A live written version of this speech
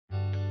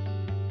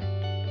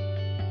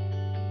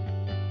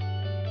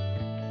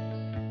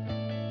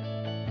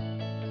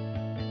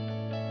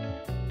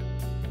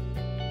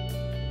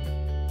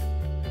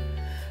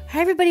Hi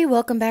everybody,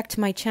 welcome back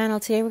to my channel.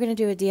 Today we're going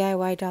to do a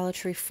DIY Dollar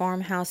Tree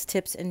farmhouse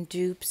tips and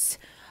dupes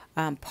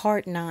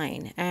part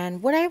 9.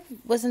 And what I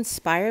was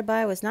inspired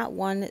by was not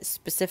one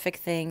specific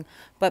thing,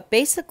 but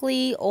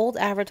basically old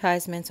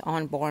advertisements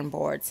on barn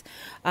boards.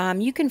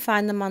 You can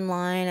find them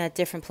online at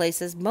different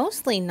places,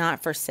 mostly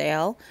not for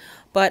sale.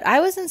 But I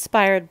was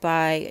inspired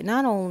by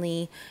not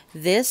only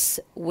this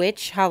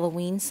witch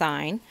Halloween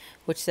sign,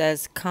 which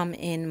says "Come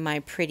in my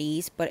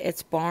pretties," but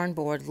it's barn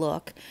board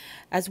look,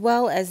 as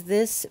well as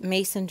this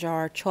mason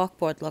jar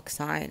chalkboard look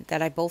sign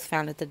that I both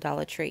found at the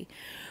Dollar Tree.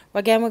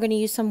 Again, we're going to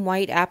use some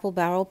white apple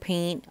barrel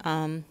paint.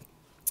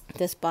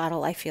 This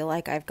bottle I feel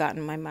like I've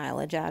gotten my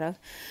mileage out of.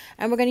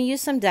 And we're going to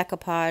use some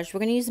decoupage. We're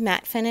going to use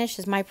matte finish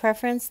is my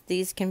preference.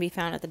 These can be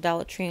found at the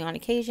Dollar Tree on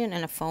occasion,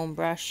 and a foam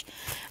brush.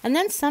 And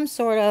then some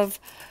sort of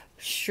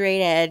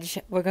straight edge.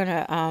 We're going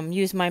to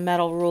use my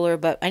metal ruler,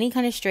 but any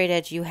kind of straight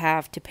edge you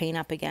have to paint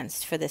up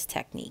against for this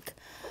technique.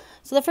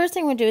 So the first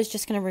thing we'll do is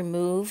just going to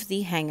remove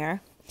the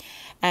hanger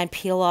and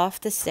peel off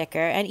the sticker.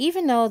 And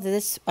even though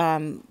this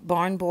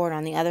barn board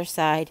on the other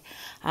side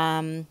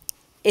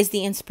is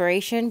the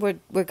inspiration,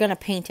 we're going to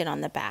paint it on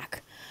the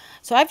back.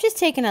 So I've just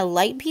taken a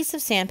light piece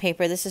of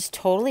sandpaper. This is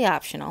totally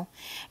optional.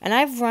 And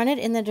I've run it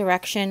in the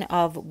direction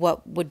of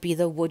what would be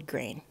the wood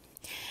grain.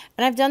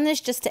 And I've done this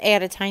just to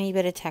add a tiny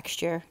bit of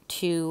texture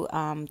to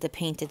the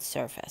painted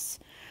surface.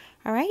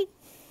 All right.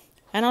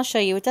 And I'll show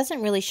you. It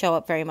doesn't really show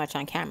up very much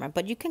on camera,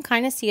 but you can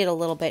kind of see it a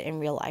little bit in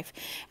real life.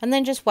 And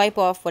then just wipe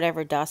off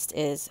whatever dust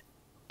is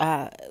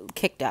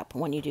kicked up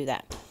when you do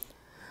that.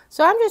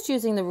 So I'm just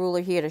using the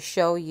ruler here to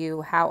show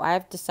you how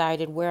I've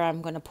decided where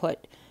I'm going to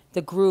put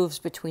the grooves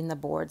between the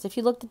boards. If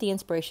you looked at the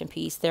inspiration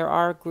piece, there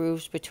are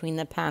grooves between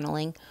the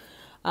paneling.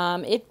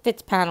 It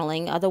fits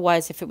paneling.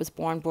 Otherwise, if it was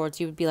barn boards,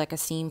 you would be like a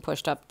seam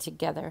pushed up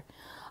together.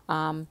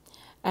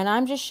 And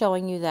I'm just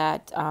showing you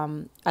that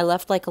I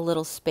left like a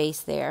little space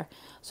there.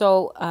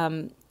 So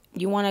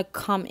you want to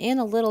come in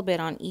a little bit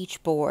on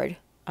each board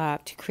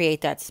to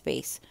create that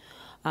space.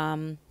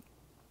 And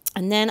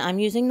then I'm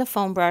using the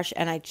foam brush,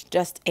 and I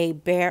just a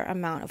bare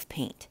amount of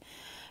paint.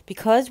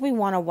 Because we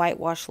want a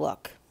whitewash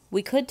look,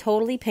 we could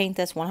totally paint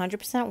this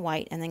 100%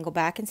 white and then go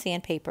back and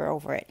sandpaper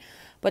over it.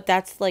 But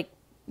that's like,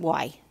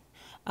 why?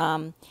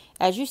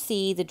 As you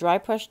see, the dry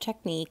brush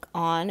technique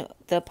on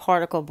the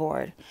particle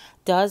board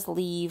does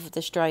leave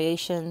the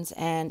striations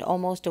and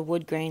almost a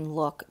wood grain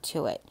look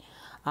to it.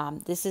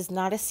 This is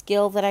not a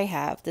skill that I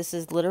have. This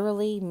is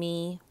literally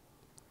me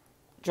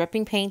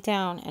dripping paint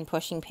down and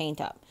pushing paint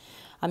up.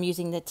 I'm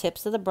using the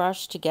tips of the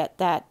brush to get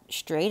that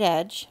straight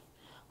edge,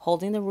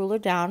 holding the ruler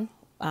down.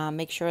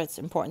 Make sure it's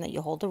important that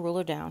you hold the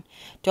ruler down.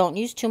 Don't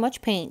use too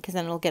much paint because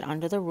then it'll get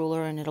under the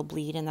ruler and it'll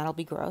bleed, and that'll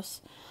be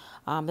gross.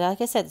 But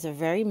like I said, it's a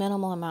very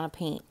minimal amount of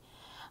paint.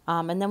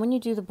 And then when you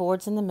do the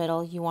boards in the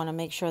middle, you want to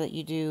make sure that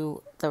you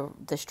do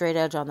the straight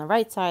edge on the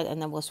right side,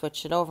 and then we'll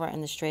switch it over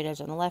and the straight edge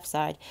on the left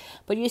side.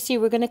 But you see,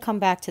 we're going to come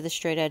back to the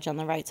straight edge on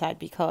the right side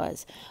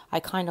because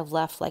I kind of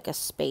left like a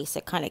space.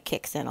 It kind of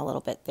kicks in a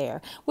little bit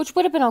there, which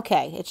would have been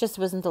okay. It just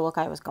wasn't the look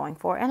I was going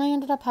for. And I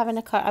ended up having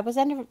to cut.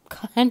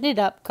 Ended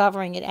up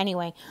covering it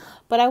anyway.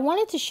 But I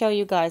wanted to show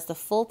you guys the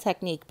full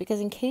technique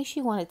because in case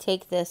you want to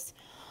take this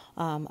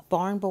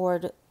barn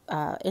board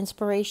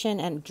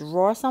inspiration and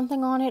draw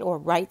something on it or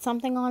write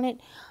something on it,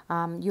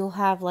 you'll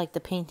have like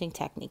the painting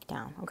technique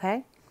down.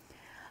 Okay,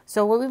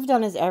 so what we've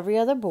done is every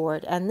other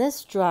board, and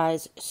this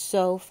dries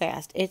so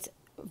fast. It's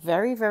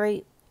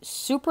very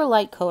super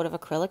light coat of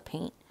acrylic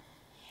paint,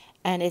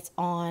 and it's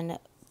on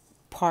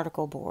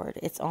particle board,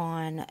 it's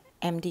on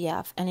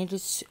MDF, and it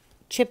is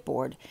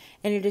chipboard,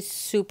 and it is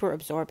super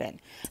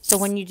absorbent. So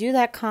when you do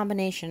that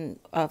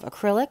combination of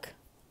acrylic,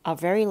 a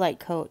very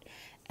light coat,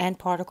 and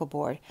particle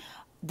board,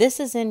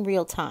 this is in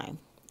real time.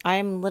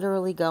 I'm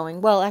literally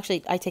going, well,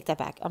 actually, I take that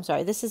back. I'm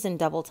sorry. This is in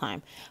double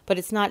time, but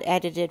it's not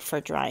edited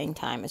for drying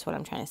time is what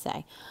I'm trying to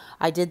say.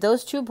 I did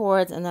those two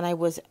boards, and then I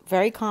was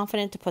very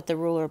confident to put the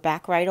ruler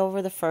back right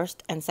over the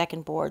first and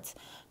second boards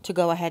to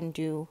go ahead and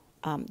do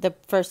the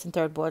first and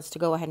third boards to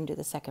go ahead and do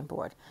the second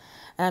board.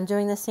 And I'm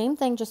doing the same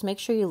thing. Just make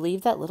sure you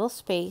leave that little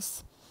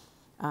space.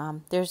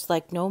 There's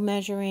like no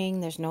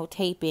measuring. There's no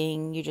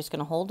taping. You're just going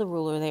to hold the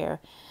ruler there.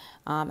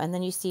 And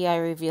then you see I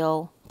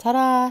reveal,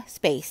 ta-da,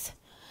 space.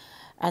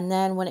 And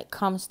then when it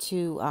comes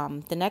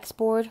to the next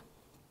board,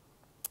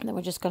 then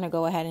we're just going to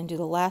go ahead and do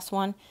the last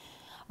one.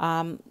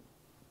 The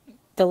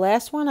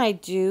last one I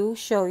do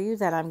show you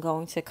that I'm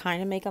going to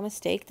kind of make a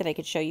mistake that I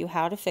could show you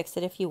how to fix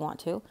it if you want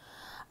to.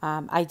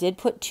 I did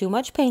put too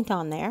much paint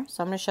on there,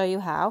 so I'm going to show you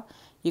how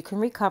you can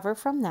recover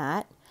from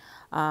that.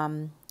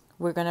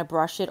 We're going to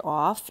brush it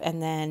off,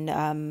 and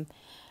then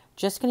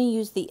just going to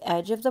use the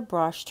edge of the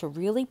brush to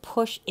really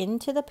push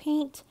into the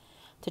paint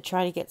to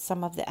try to get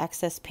some of the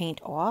excess paint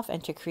off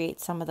and to create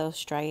some of those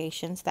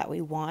striations that we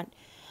want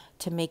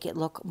to make it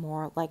look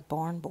more like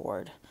barn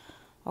board.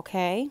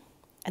 Okay,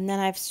 and then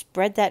I've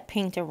spread that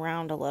paint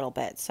around a little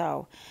bit.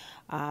 So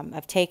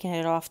I've taken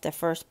it off the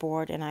first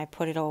board and I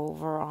put it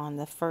over on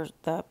the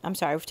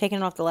I've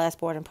taken it off the last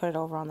board and put it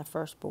over on the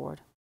first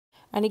board.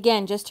 And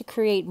again, just to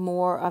create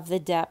more of the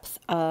depth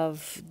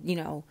of,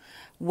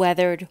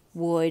 weathered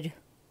wood,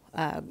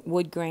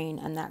 wood grain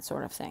and that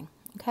sort of thing.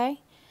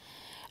 Okay.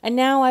 And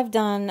now I've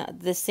done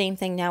the same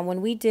thing. Now,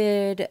 when we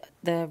did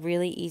the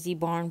really easy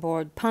barn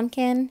board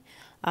pumpkin,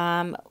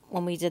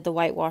 when we did the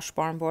whitewash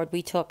barn board,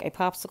 we took a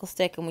popsicle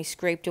stick and we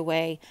scraped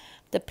away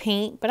the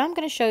paint. But I'm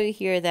going to show you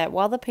here that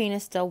while the paint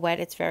is still wet,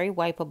 it's very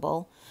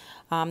wipeable.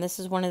 This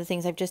is one of the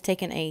things. I've just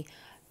taken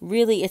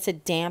it's a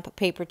damp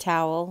paper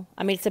towel.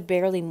 I mean, it's a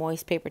barely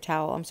moist paper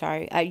towel. I'm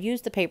sorry. I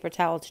used the paper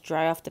towel to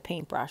dry off the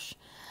paintbrush.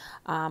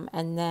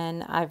 And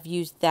then I've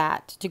used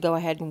that to go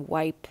ahead and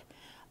wipe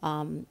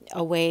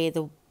away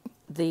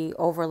the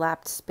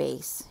overlapped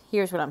space.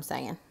 Here's what I'm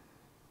saying.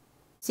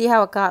 See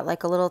how it got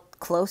like a little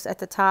close at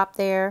the top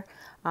there?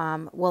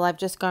 Well, I've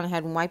just gone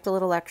ahead and wiped a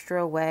little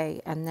extra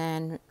away and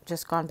then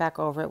just gone back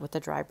over it with the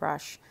dry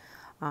brush.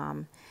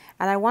 And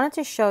I wanted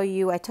to show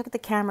you, I took the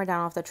camera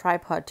down off the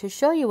tripod to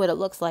show you what it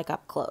looks like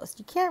up close.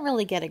 You can't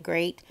really get a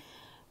great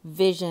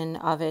vision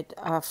of it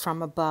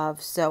from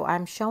above, so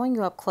I'm showing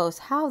you up close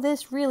how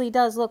this really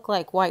does look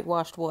like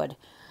whitewashed wood.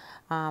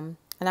 And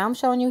I'm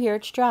showing you here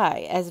it's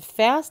dry. As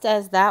fast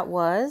as that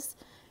was,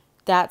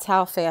 that's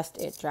how fast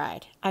it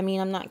dried. I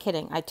mean, I'm not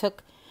kidding. I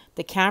took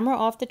the camera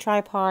off the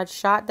tripod,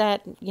 shot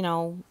that,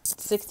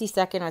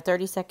 60-second or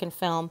 30-second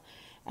film,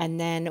 and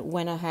then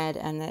went ahead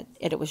and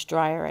it was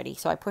dry already.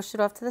 So I pushed it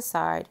off to the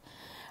side.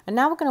 And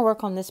now we're going to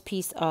work on this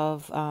piece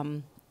of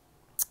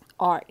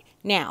art.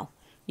 Now,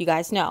 you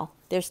guys know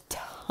there's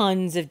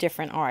tons of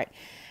different art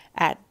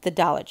at the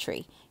Dollar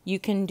Tree. You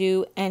can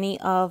do any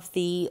of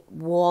the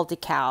wall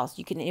decals.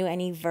 You can do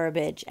any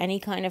verbiage, any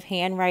kind of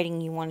handwriting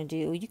you want to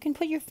do. You can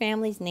put your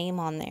family's name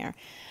on there.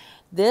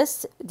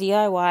 This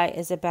DIY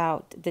is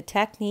about the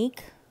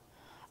technique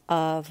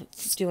of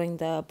doing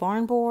the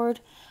barn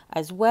board,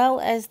 as well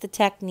as the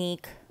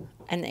technique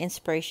and the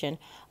inspiration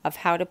of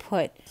how to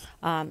put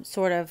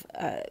sort of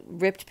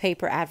ripped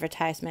paper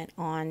advertisement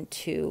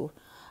onto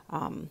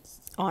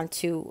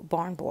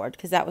barn board,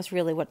 because that was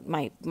really what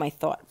my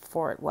thought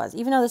for it was.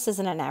 Even though this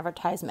isn't an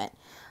advertisement,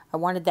 I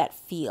wanted that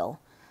feel.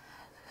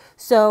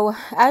 So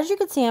as you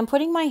can see, I'm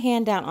putting my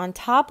hand down on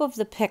top of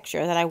the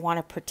picture that I want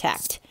to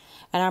protect,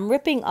 and I'm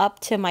ripping up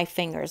to my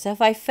fingers.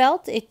 If I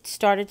felt it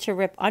started to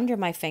rip under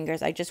my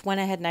fingers, I just went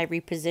ahead and I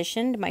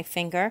repositioned my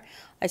finger.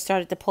 I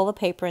started to pull the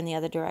paper in the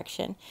other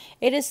direction.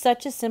 It is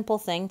such a simple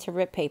thing to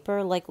rip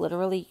paper, like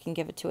literally you can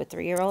give it to a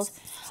 3-year-old.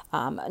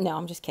 No,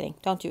 I'm just kidding.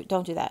 Don't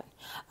do that.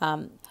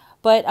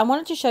 But I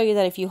wanted to show you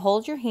that if you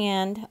hold your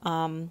hand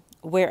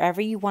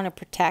wherever you want to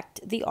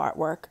protect the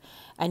artwork,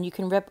 and you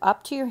can rip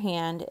up to your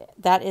hand,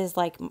 that is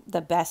like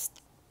the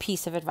best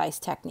piece of advice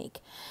technique.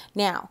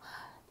 Now,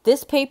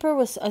 this paper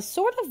was a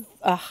sort of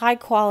a high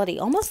quality,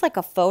 almost like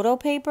a photo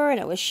paper, and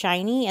it was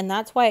shiny, and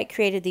that's why it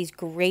created these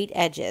great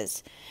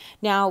edges.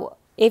 Now,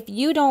 if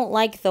you don't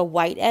like the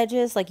white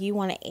edges, like you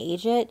want to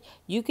age it,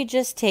 you could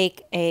just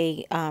take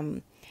a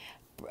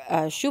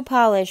shoe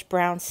polish,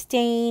 brown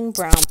stain,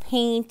 brown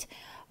paint,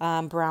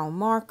 brown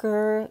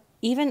marker,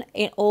 even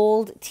an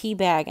old tea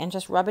bag, and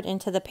just rub it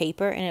into the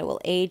paper and it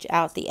will age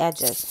out the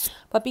edges.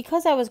 But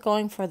because I was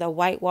going for the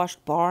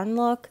whitewashed barn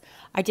look,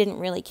 I didn't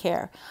really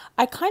care.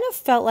 I kind of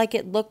felt like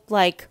it looked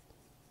like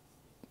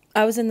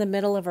I was in the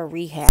middle of a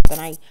rehab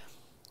and I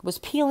was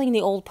peeling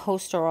the old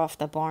poster off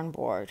the barn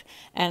board,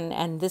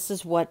 and this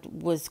is what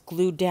was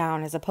glued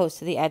down as opposed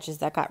to the edges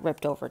that got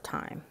ripped over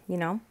time,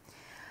 So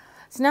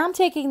now I'm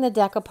taking the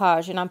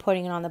decoupage and I'm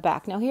putting it on the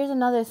back. Now here's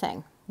another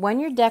thing. When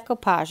you're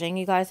decoupaging,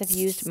 you guys have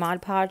used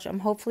Mod Podge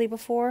hopefully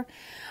before.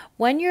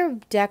 When you're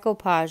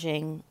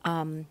decoupaging,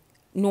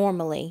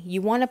 normally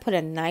you want to put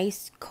a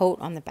nice coat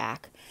on the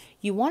back.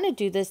 You want to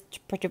do this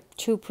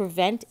to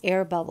prevent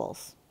air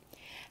bubbles.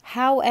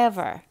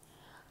 However,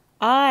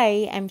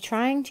 I am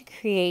trying to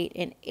create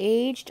an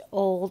aged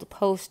old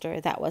poster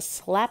that was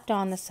slapped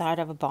on the side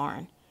of a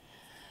barn.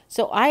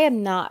 So I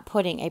am not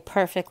putting a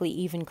perfectly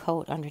even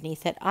coat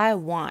underneath it. I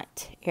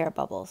want air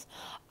bubbles.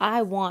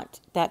 I want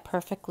that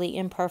perfectly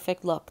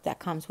imperfect look that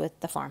comes with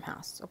the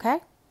farmhouse. Okay?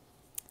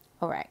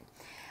 All right.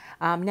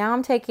 Now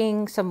I'm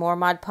taking some more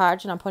Mod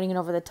Podge and I'm putting it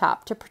over the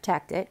top to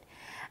protect it.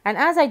 And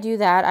as I do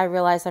that, I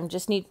realize I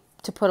just need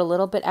to put a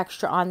little bit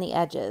extra on the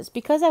edges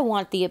because I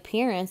want the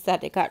appearance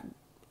that it got.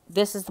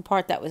 This is the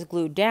part that was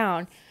glued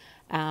down.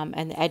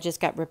 And the edges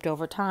got ripped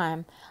over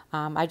time.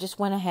 I just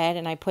went ahead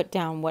and I put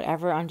down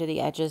whatever under the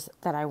edges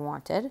that I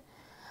wanted.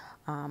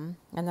 And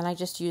then I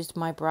just used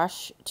my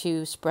brush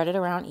to spread it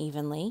around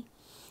evenly.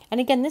 And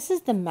again, this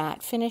is the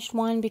matte finished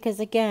one because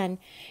again,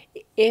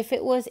 if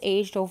it was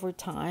aged over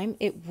time,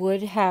 it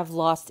would have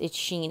lost its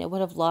sheen. It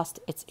would have lost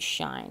its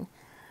shine.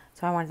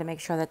 So I wanted to make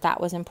sure that that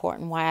was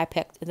important, why I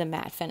picked the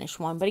matte finished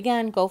one. But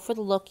again, go for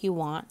the look you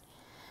want.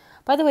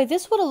 By the way,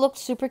 this would have looked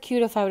super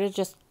cute if I would have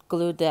just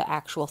glued the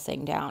actual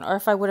thing down, or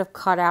if I would have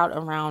cut out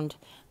around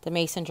the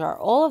mason jar.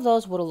 All of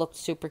those would have looked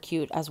super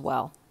cute as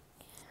well.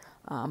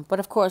 But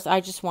of course, I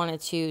just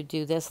wanted to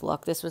do this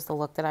look. This was the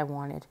look that I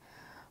wanted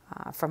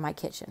for my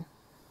kitchen.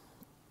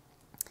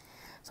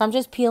 So I'm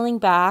just peeling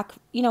back.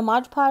 You know,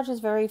 Mod Podge is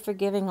very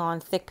forgiving on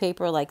thick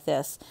paper like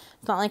this.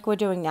 It's not like we're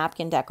doing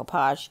napkin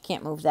decoupage.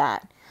 Can't move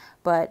that.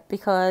 But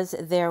because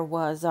it's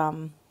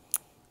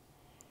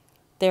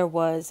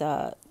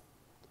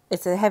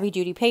a heavy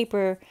duty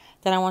paper,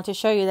 then I want to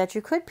show you that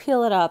you could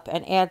peel it up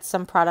and add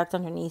some product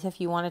underneath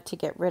if you wanted to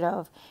get rid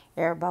of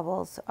air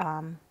bubbles,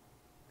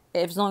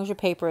 as long as your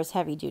paper is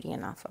heavy duty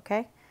enough,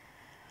 okay?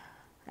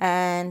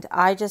 And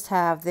I just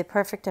have the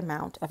perfect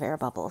amount of air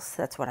bubbles.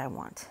 That's what I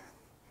want.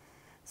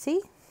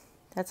 See?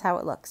 That's how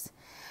it looks.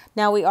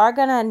 Now we are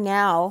gonna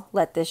now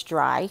let this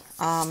dry.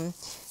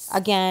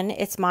 Again,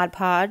 it's Mod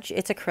Podge.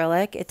 It's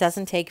acrylic. It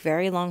doesn't take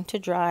very long to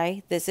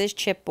dry. This is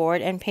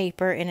chipboard and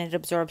paper, and it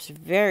absorbs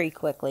very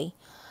quickly.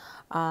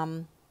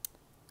 If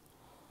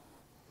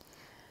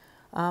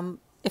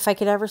I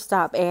could ever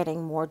stop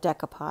adding more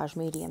decoupage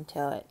medium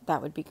to it,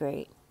 that would be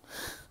great.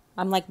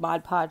 I'm like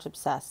Mod Podge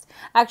obsessed.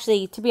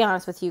 Actually, to be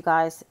honest with you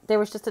guys, there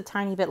was just a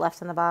tiny bit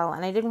left in the bottle,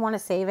 and I didn't want to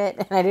save it,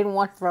 and I didn't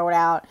want to throw it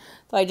out,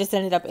 so I just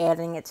ended up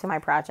adding it to my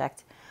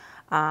project.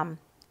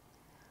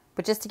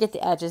 But just to get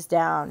the edges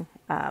down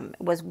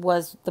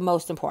was the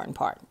most important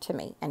part to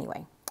me,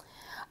 anyway.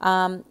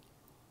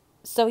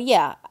 So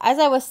yeah, as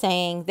I was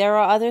saying, there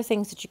are other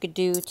things that you could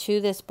do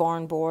to this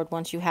barn board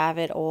once you have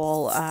it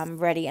all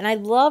ready. And I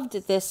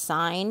loved this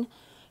sign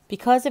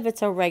because of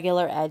its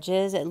irregular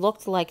edges. It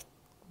looked like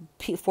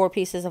 4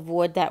 pieces of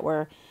wood that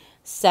were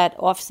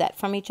offset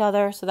from each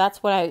other. So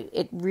that's what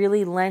it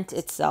really lent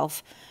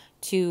itself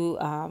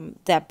to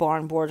that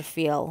barn board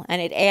feel.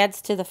 And it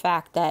adds to the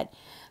fact that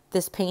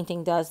this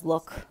painting does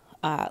look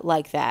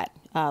like that.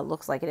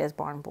 Looks like it is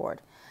barn board.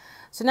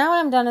 So now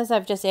what I've done is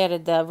I've just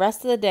added the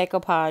rest of the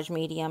decoupage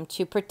medium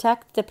to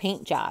protect the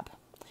paint job.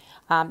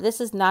 This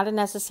is not a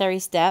necessary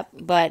step,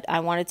 but I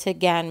wanted to,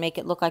 again, make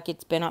it look like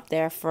it's been up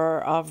there for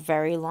a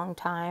very long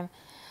time.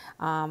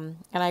 And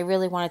I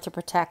really wanted to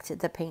protect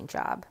the paint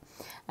job.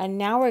 And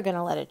now we're going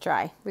to let it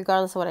dry,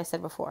 regardless of what I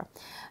said before.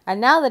 And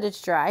now that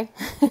it's dry,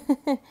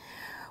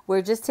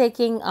 we're just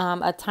taking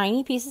a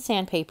tiny piece of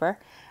sandpaper,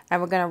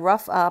 and we're going to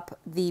rough up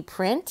the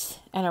print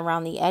and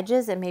around the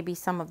edges and maybe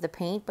some of the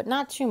paint, but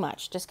not too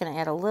much. Just going to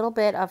add a little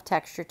bit of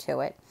texture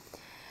to it.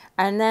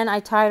 And then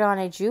I tied on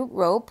a jute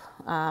rope.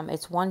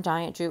 It's one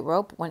giant jute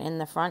rope, went in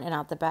the front and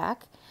out the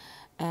back.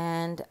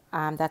 And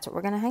that's what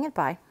we're going to hang it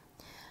by.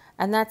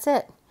 And that's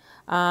it.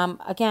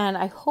 Again,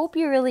 I hope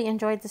you really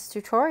enjoyed this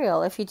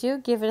tutorial. If you do,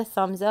 give it a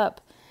thumbs up.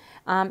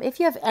 If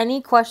you have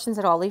any questions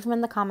at all, leave them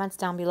in the comments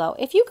down below.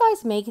 If you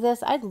guys make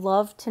this, I'd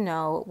love to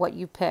know what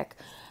you pick.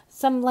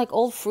 Some like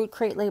old fruit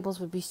crate labels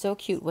would be so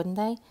cute, wouldn't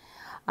they?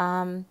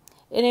 And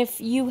if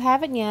you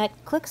haven't yet,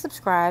 click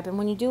subscribe, and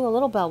when you do, a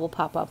little bell will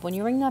pop up. When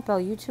you ring that bell,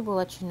 YouTube will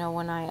let you know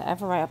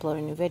whenever I upload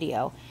a new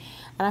video.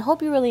 And I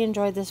hope you really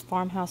enjoyed this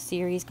farmhouse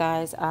series,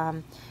 guys.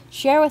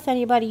 Share with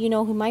anybody you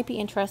know who might be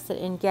interested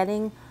in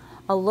getting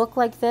a look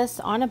like this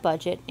on a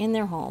budget in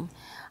their home.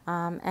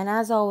 And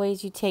as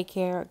always, you take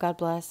care, God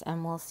bless,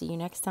 and we'll see you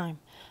next time.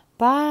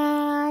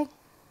 Bye!